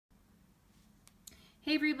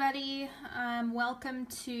Hey everybody, welcome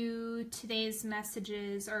to today's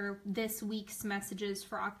messages, or this week's messages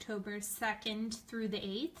for October 2nd through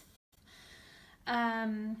the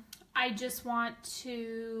 8th. I just want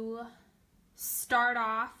to start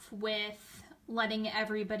off with letting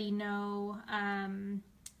everybody know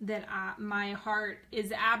that my heart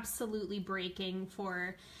is absolutely breaking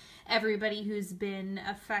for everybody who's been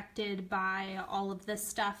affected by all of this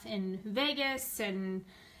stuff in Vegas and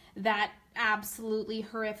that absolutely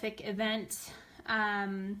horrific event.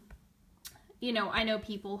 You know, I know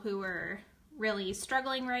people who are really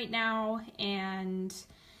struggling right now, and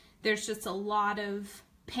there's just a lot of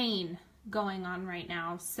pain going on right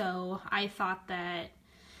now. So I thought that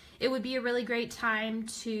it would be a really great time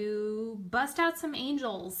to bust out some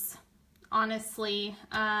angels, honestly.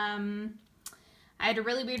 I had a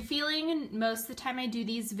really weird feeling. Most of the time I do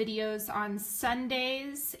these videos on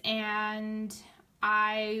Sundays, and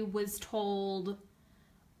I was told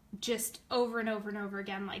just over and over and over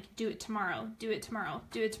again, like, do it tomorrow, do it tomorrow,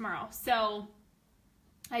 do it tomorrow. So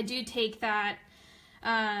I do take that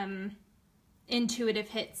intuitive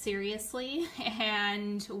hit seriously,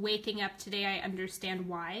 and waking up today, I understand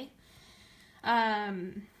why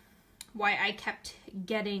I kept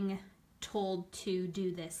getting told to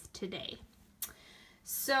do this today.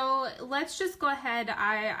 So let's just go ahead.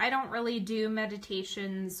 I don't really do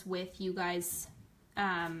meditations with you guys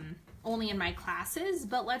only in my classes,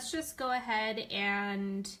 but let's just go ahead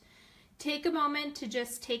and take a moment to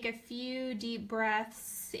just take a few deep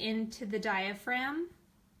breaths into the diaphragm.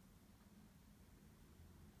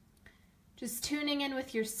 Just tuning in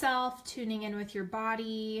with yourself, tuning in with your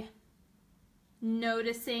body,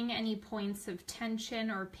 noticing any points of tension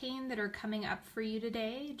or pain that are coming up for you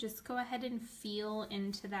today. Just go ahead and feel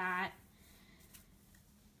into that.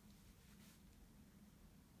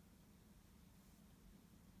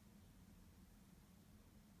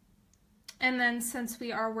 And then, since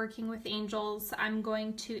we are working with angels, I'm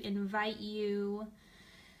going to invite you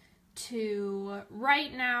to,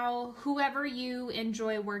 right now, whoever you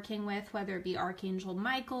enjoy working with, whether it be Archangel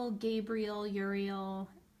Michael, Gabriel, Uriel,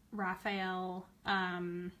 Raphael,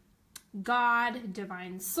 God,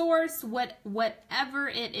 Divine Source, whatever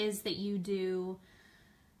it is that you do,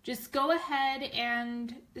 just go ahead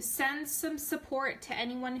and send some support to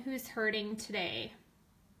anyone who's hurting today.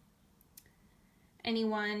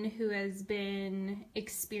 Anyone who has been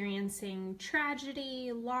experiencing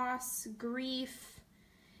tragedy, loss, grief,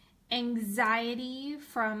 anxiety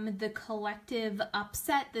from the collective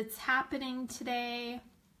upset that's happening today.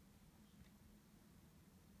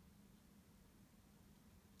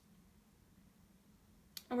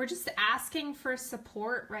 And we're just asking for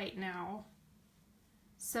support right now.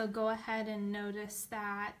 So go ahead and notice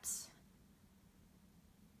that.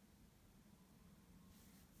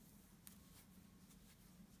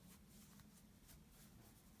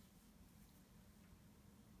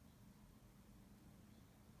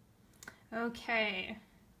 Okay,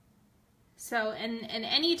 so and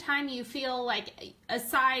anytime you feel like,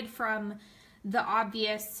 aside from the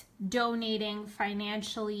obvious donating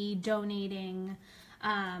financially, donating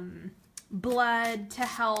blood to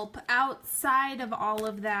help, outside of all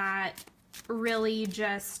of that, really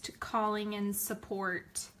just calling in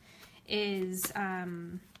support is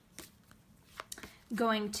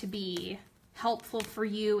going to be helpful for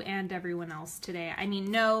you and everyone else today. I mean,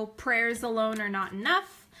 no, prayers alone are not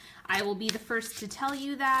enough. I will be the first to tell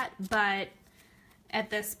you that, but at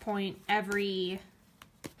this point, every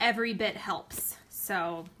bit helps.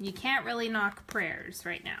 So you can't really knock prayers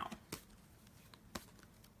right now.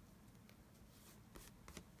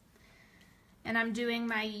 And I'm doing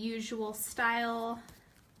my usual style.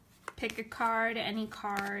 Pick a card, any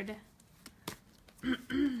card.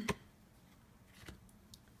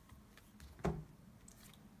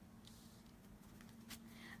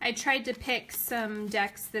 I tried to pick some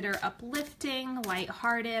decks that are uplifting,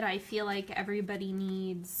 lighthearted. I feel like everybody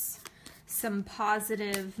needs some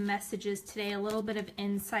positive messages today, a little bit of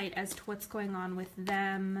insight as to what's going on with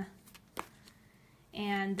them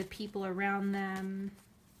and the people around them.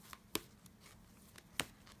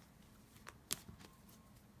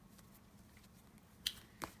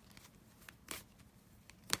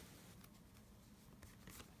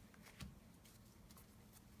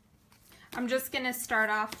 I'm just going to start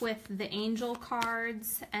off with the angel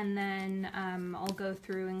cards, and then I'll go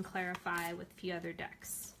through and clarify with a few other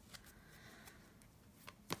decks.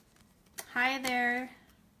 Hi there.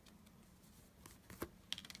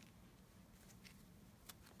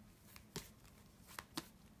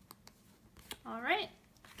 All right,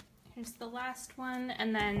 here's the last one,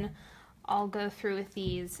 and then I'll go through with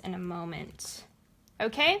these in a moment.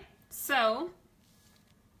 Okay, so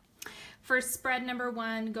for spread number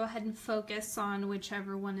 1, go ahead and focus on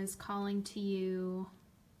whichever one is calling to you.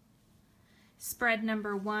 Spread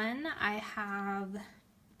number 1, I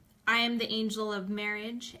am the angel of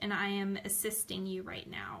marriage, and I am assisting you right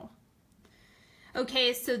now.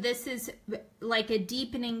 Okay, so this is like a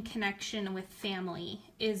deepening connection with family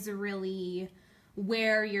is really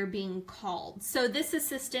where you're being called. So this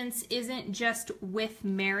assistance isn't just with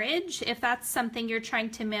marriage. If that's something you're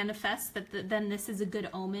trying to manifest, then this is a good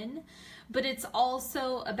omen. But it's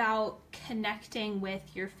also about connecting with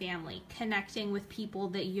your family, connecting with people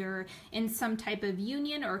that you're in some type of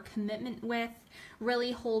union or commitment with,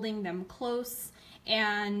 really holding them close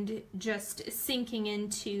and just sinking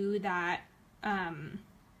into that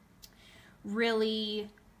really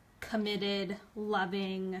committed,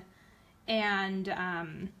 loving,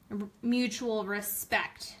 and mutual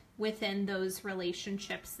respect within those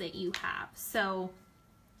relationships that you have. So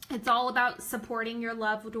it's all about supporting your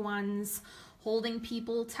loved ones, holding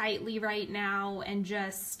people tightly right now, and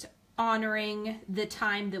just honoring the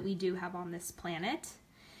time that we do have on this planet.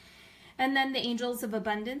 And then the angels of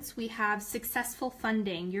abundance, we have successful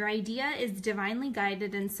funding. Your idea is divinely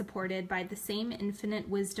guided and supported by the same infinite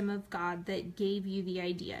wisdom of God that gave you the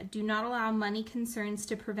idea. Do not allow money concerns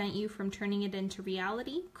to prevent you from turning it into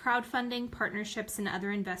reality. Crowdfunding, partnerships, and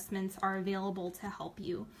other investments are available to help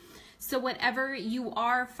you. So whatever you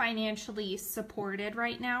are financially supported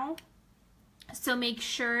right now, so make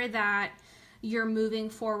sure that you're moving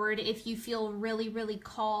forward. If you feel really, really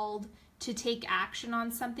called to take action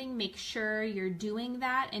on something, make sure you're doing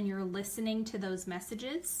that and you're listening to those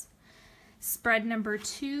messages. Spread number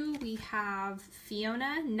 2, we have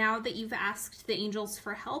Fiona. Now that you've asked the angels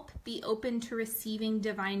for help, be open to receiving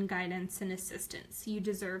divine guidance and assistance. You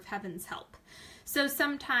deserve heaven's help. So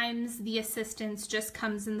sometimes the assistance just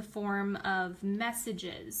comes in the form of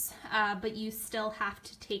messages, but you still have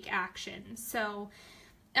to take action. So,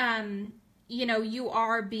 you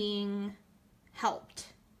are being helped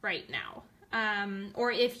right now.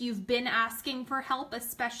 Or if you've been asking for help,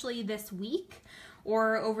 especially this week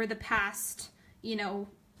or over the past,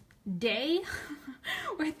 day,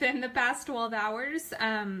 within the past 12 hours,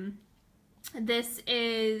 this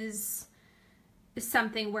is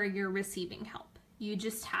something where you're receiving help. You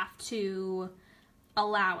just have to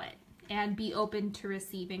allow it and be open to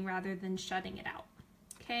receiving rather than shutting it out.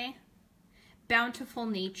 Okay? Bountiful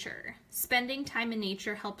nature. Spending time in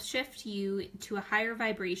nature helps shift you to a higher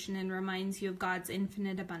vibration and reminds you of God's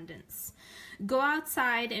infinite abundance. Go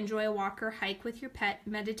outside, enjoy a walk or hike with your pet,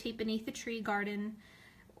 meditate beneath a tree garden,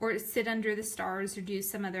 or sit under the stars, or do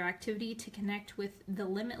some other activity to connect with the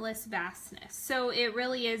limitless vastness. So it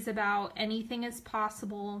really is about anything is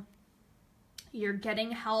possible. You're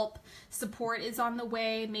getting help. Support is on the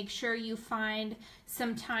way. Make sure you find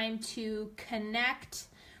some time to connect.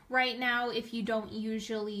 Right now, if you don't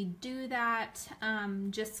usually do that,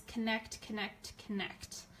 just connect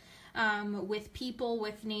with people,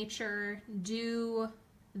 with nature. Do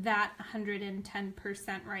that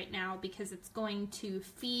 110% right now because it's going to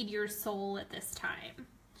feed your soul at this time.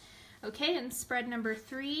 Okay, and spread number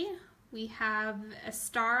 3, we have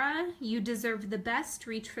Astara. You deserve the best.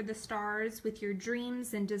 Reach for the stars with your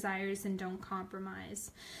dreams and desires and don't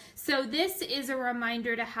compromise. So this is a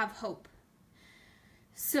reminder to have hope.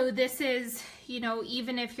 So this is,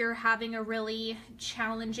 even if you're having a really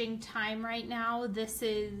challenging time right now, this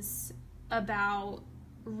is about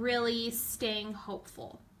really staying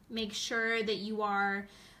hopeful. Make sure that you are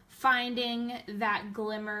finding that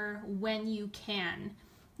glimmer when you can.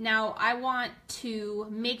 Now, I want to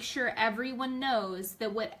make sure everyone knows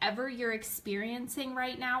that whatever you're experiencing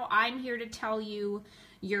right now, I'm here to tell you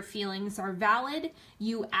your feelings are valid.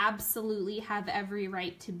 You absolutely have every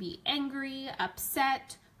right to be angry,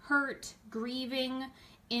 upset, hurt, grieving,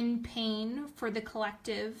 in pain for the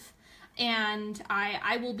collective. And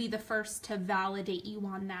I will be the first to validate you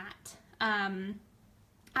on that.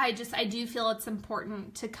 I do feel it's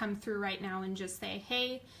important to come through right now and just say,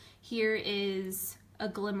 hey, here is a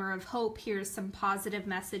glimmer of hope. Here's some positive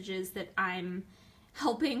messages that I'm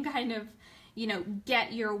helping kind of,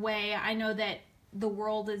 get your way. I know that the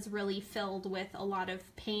world is really filled with a lot of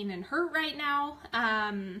pain and hurt right now.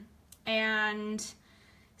 And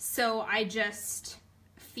so I just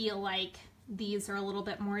feel like these are a little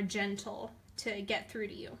bit more gentle to get through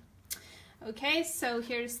to you. Okay, so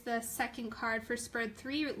here's the second card for spread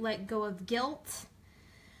 3, let go of guilt.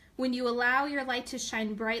 When you allow your light to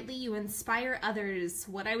shine brightly, you inspire others.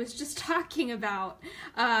 What I was just talking about.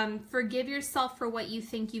 Forgive yourself for what you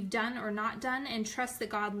think you've done or not done, and trust that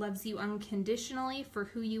God loves you unconditionally for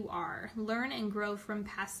who you are. Learn and grow from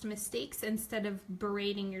past mistakes instead of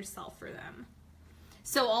berating yourself for them.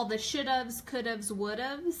 So all the should-haves, could-haves,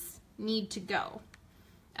 would-haves need to go.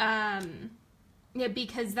 Yeah,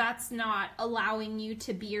 because that's not allowing you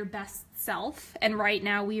to be your best self. And right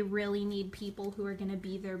now we really need people who are going to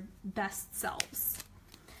be their best selves.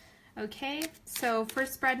 Okay, so for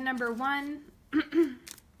spread number 1,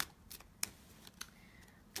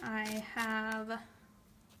 I have,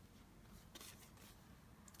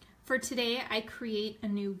 for today, I create a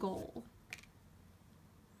new goal.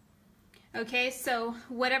 Okay, so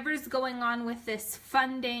whatever's going on with this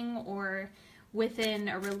funding or within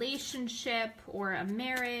a relationship or a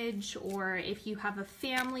marriage, or if you have a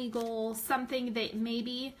family goal, something that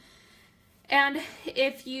maybe, and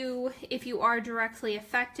if you are directly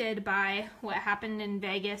affected by what happened in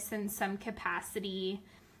Vegas in some capacity,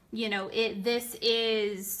 you know, this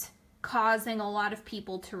is causing a lot of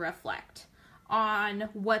people to reflect on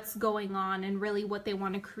what's going on and really what they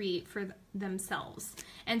want to create for themselves.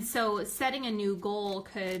 And so setting a new goal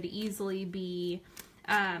could easily be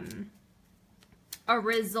a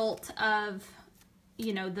result of,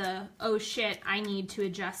 you know, oh shit, I need to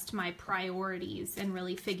adjust my priorities and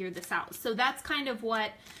really figure this out. So that's kind of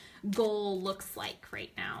what goal looks like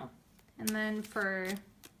right now. And then for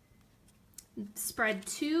spread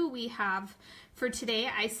 2, we have, for today,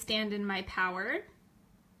 I stand in my power.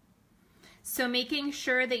 So making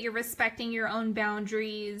sure that you're respecting your own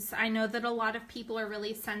boundaries. I know that a lot of people are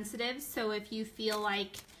really sensitive, so if you feel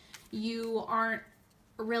like you aren't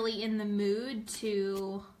really in the mood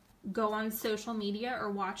to go on social media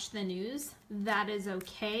or watch the news, that is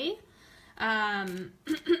okay. I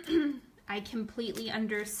completely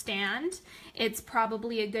understand. It's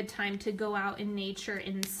probably a good time to go out in nature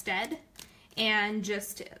instead and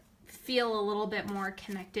just feel a little bit more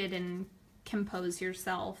connected and compose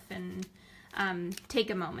yourself and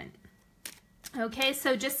take a moment. Okay,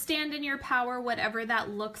 so just stand in your power, whatever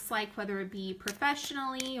that looks like, whether it be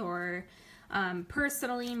professionally or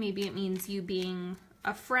personally. Maybe it means you being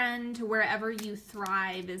a friend. Wherever you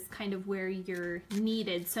thrive is kind of where you're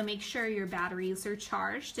needed. So make sure your batteries are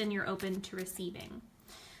charged and you're open to receiving.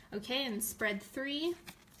 Okay, and spread 3,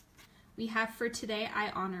 we have for today, I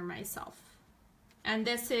honor myself. And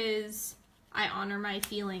this is, I honor my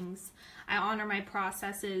feelings. I honor my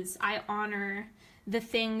processes. I honor the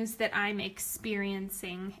things that I'm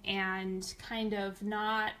experiencing and kind of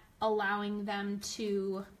not allowing them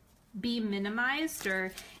to be minimized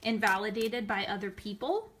or invalidated by other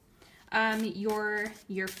people. Your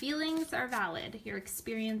feelings are valid. Your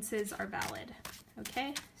experiences are valid.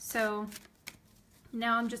 Okay, so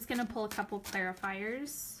now I'm just going to pull a couple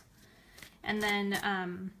clarifiers, and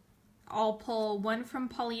then I'll pull one from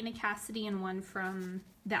Paulina, Cassidy, and one from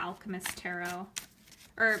the Alchemist Tarot,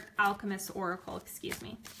 or Alchemist Oracle, excuse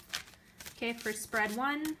me. Okay, for spread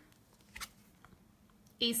 1,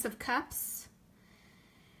 Ace of Cups.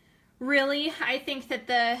 Really, I think that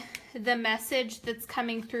the message that's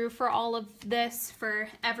coming through for all of this, for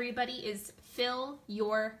everybody, is fill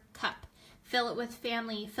your cup. Fill it with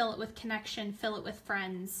family, fill it with connection, fill it with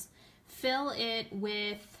friends. Fill it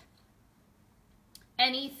with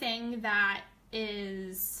anything that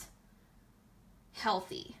is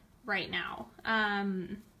healthy right now.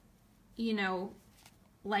 You know,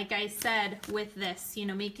 like I said with this, you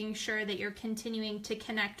know, making sure that you're continuing to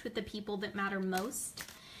connect with the people that matter most.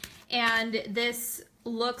 And this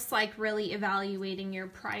looks like really evaluating your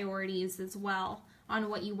priorities as well on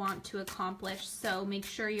what you want to accomplish. So make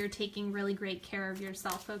sure you're taking really great care of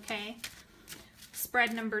yourself, okay?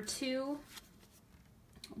 Spread number 2,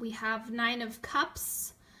 we have 9 of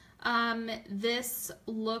Cups. This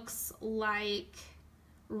looks like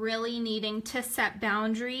really needing to set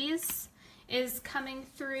boundaries is coming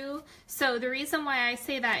through. So the reason why I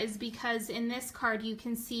say that is because in this card you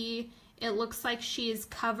can see it looks like she is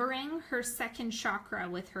covering her second chakra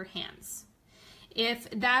with her hands. If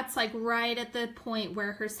that's like right at the point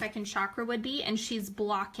where her second chakra would be, and she's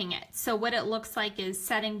blocking it. So what it looks like is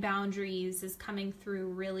setting boundaries is coming through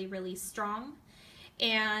really, really strong.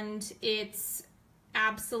 And it's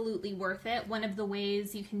absolutely worth it. One of the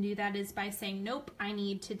ways you can do that is by saying, nope, I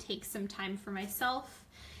need to take some time for myself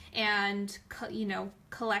and, you know,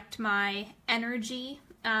 collect my energy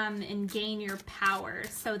and gain your power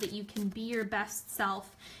so that you can be your best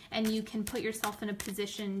self and you can put yourself in a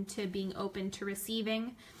position to being open to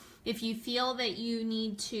receiving. If you feel that you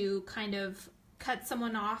need to kind of cut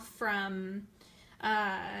someone off from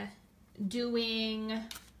doing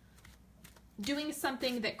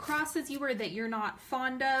something that crosses you or that you're not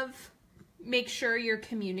fond of, make sure you're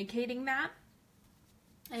communicating that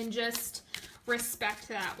and just respect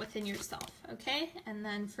that within yourself, okay? And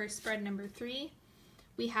then for spread number 3,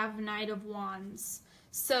 we have Knight of Wands.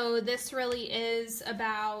 So this really is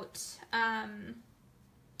about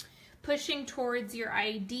pushing towards your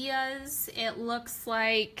ideas. It looks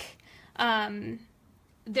like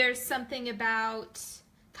there's something about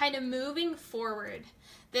kind of moving forward.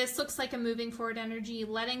 This looks like a moving forward energy,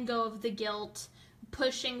 letting go of the guilt,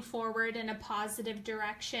 pushing forward in a positive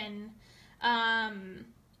direction.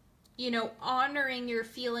 You know, honoring your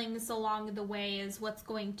feelings along the way is what's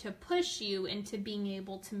going to push you into being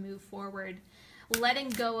able to move forward. Letting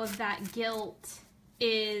go of that guilt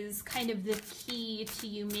is kind of the key to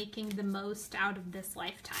you making the most out of this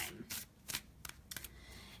lifetime.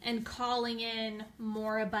 And calling in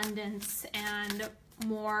more abundance and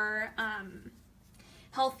more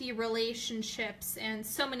healthy relationships, and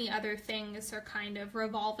so many other things are kind of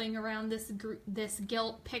revolving around this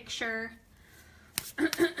guilt picture.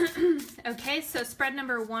 Okay, so spread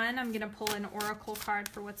number 1, I'm going to pull an oracle card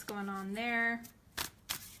for what's going on there.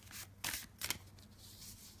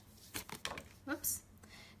 Whoops.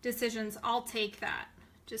 Decisions, I'll take that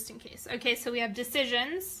just in case. Okay, so we have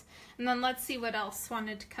decisions, and then let's see what else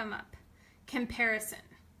wanted to come up. Comparison.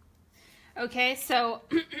 Okay, so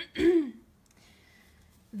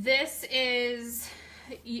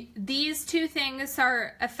these two things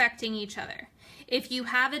are affecting each other. If you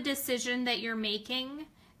have a decision that you're making,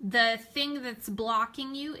 the thing that's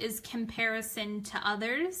blocking you is comparison to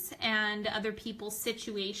others and other people's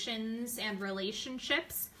situations and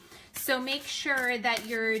relationships. So make sure that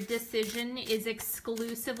your decision is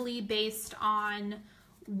exclusively based on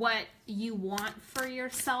what you want for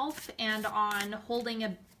yourself and on holding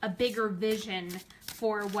a bigger vision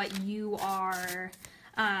for what you are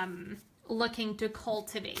looking to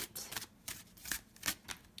cultivate.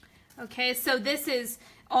 Okay, so this is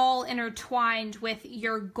all intertwined with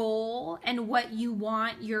your goal and what you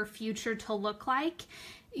want your future to look like.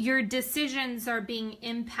 Your decisions are being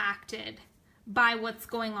impacted by what's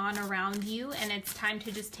going on around you, and it's time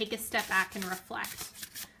to just take a step back and reflect.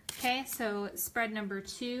 Okay, so spread number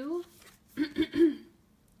 2,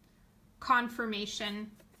 confirmation.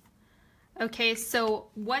 Okay, so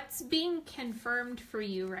what's being confirmed for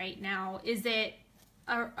you right now? Is it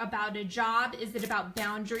about a job? Is it about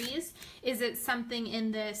boundaries? Is it something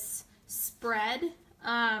in this spread?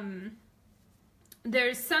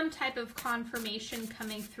 There's some type of confirmation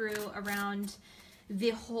coming through around the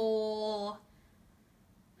whole,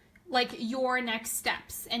 like your next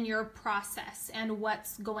steps and your process and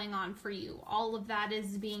what's going on for you. All of that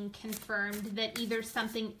is being confirmed that either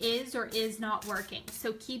something is or is not working.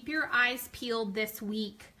 So keep your eyes peeled this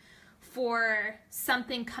week for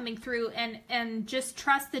something coming through, and just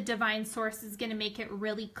trust the divine source is going to make it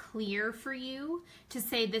really clear for you to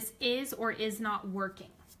say this is or is not working.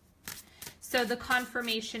 So the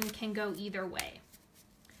confirmation can go either way.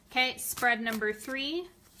 Okay, spread number 3,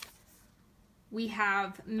 we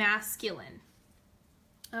have masculine.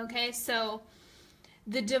 Okay, so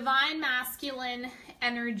the divine masculine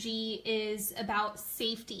energy is about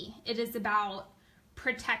safety. It is about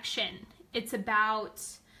protection. It's about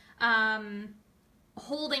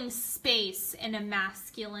holding space in a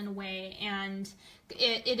masculine way, and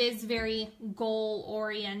it is very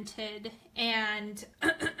goal-oriented and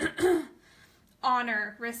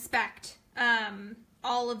honor, respect,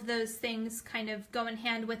 all of those things kind of go in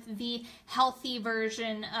hand with the healthy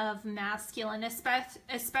version of masculine,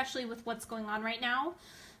 especially with what's going on right now.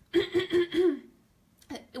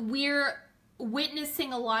 We're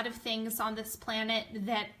witnessing a lot of things on this planet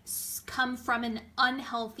that come from an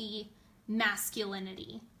unhealthy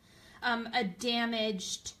masculinity, a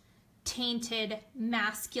damaged, tainted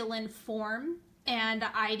masculine form and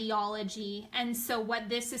ideology. And so what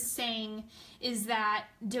this is saying is that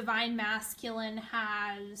divine masculine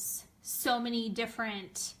has so many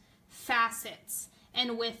different facets.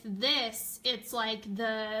 And with this, it's like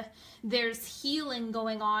there's healing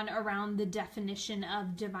going on around the definition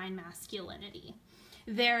of divine masculinity.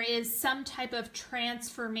 There is some type of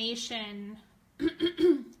transformation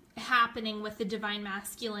happening with the divine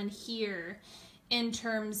masculine here in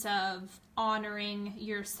terms of honoring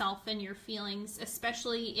yourself and your feelings,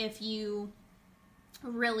 especially if you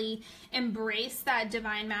really embrace that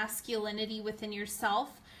divine masculinity within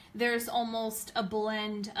yourself. There's almost a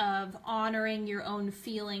blend of honoring your own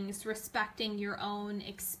feelings, respecting your own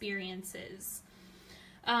experiences,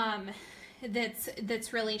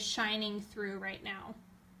 that's really shining through right now.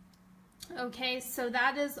 Okay, so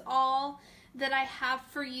that is all that I have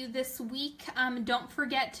for you this week. Don't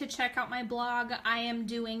forget to check out my blog. I am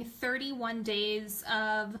doing 31 days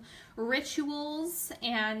of rituals,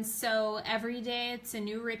 and so every day it's a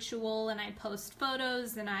new ritual, and I post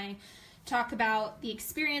photos and I talk about the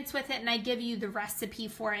experience with it, and I give you the recipe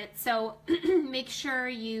for it. So make sure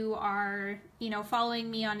you are, following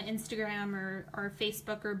me on Instagram or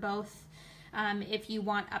Facebook or both if you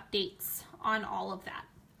want updates on all of that.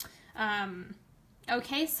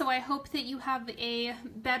 Okay, so I hope that you have a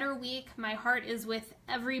better week. My heart is with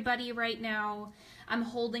everybody right now. I'm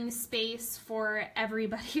holding space for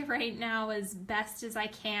everybody right now as best as I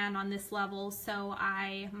can on this level. So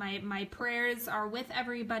my prayers are with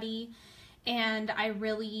everybody, and I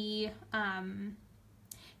really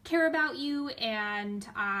care about you, and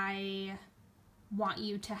I want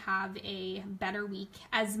you to have a better week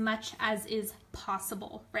as much as is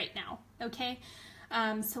possible right now. Okay?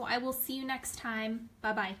 So I will see you next time.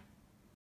 Bye-bye.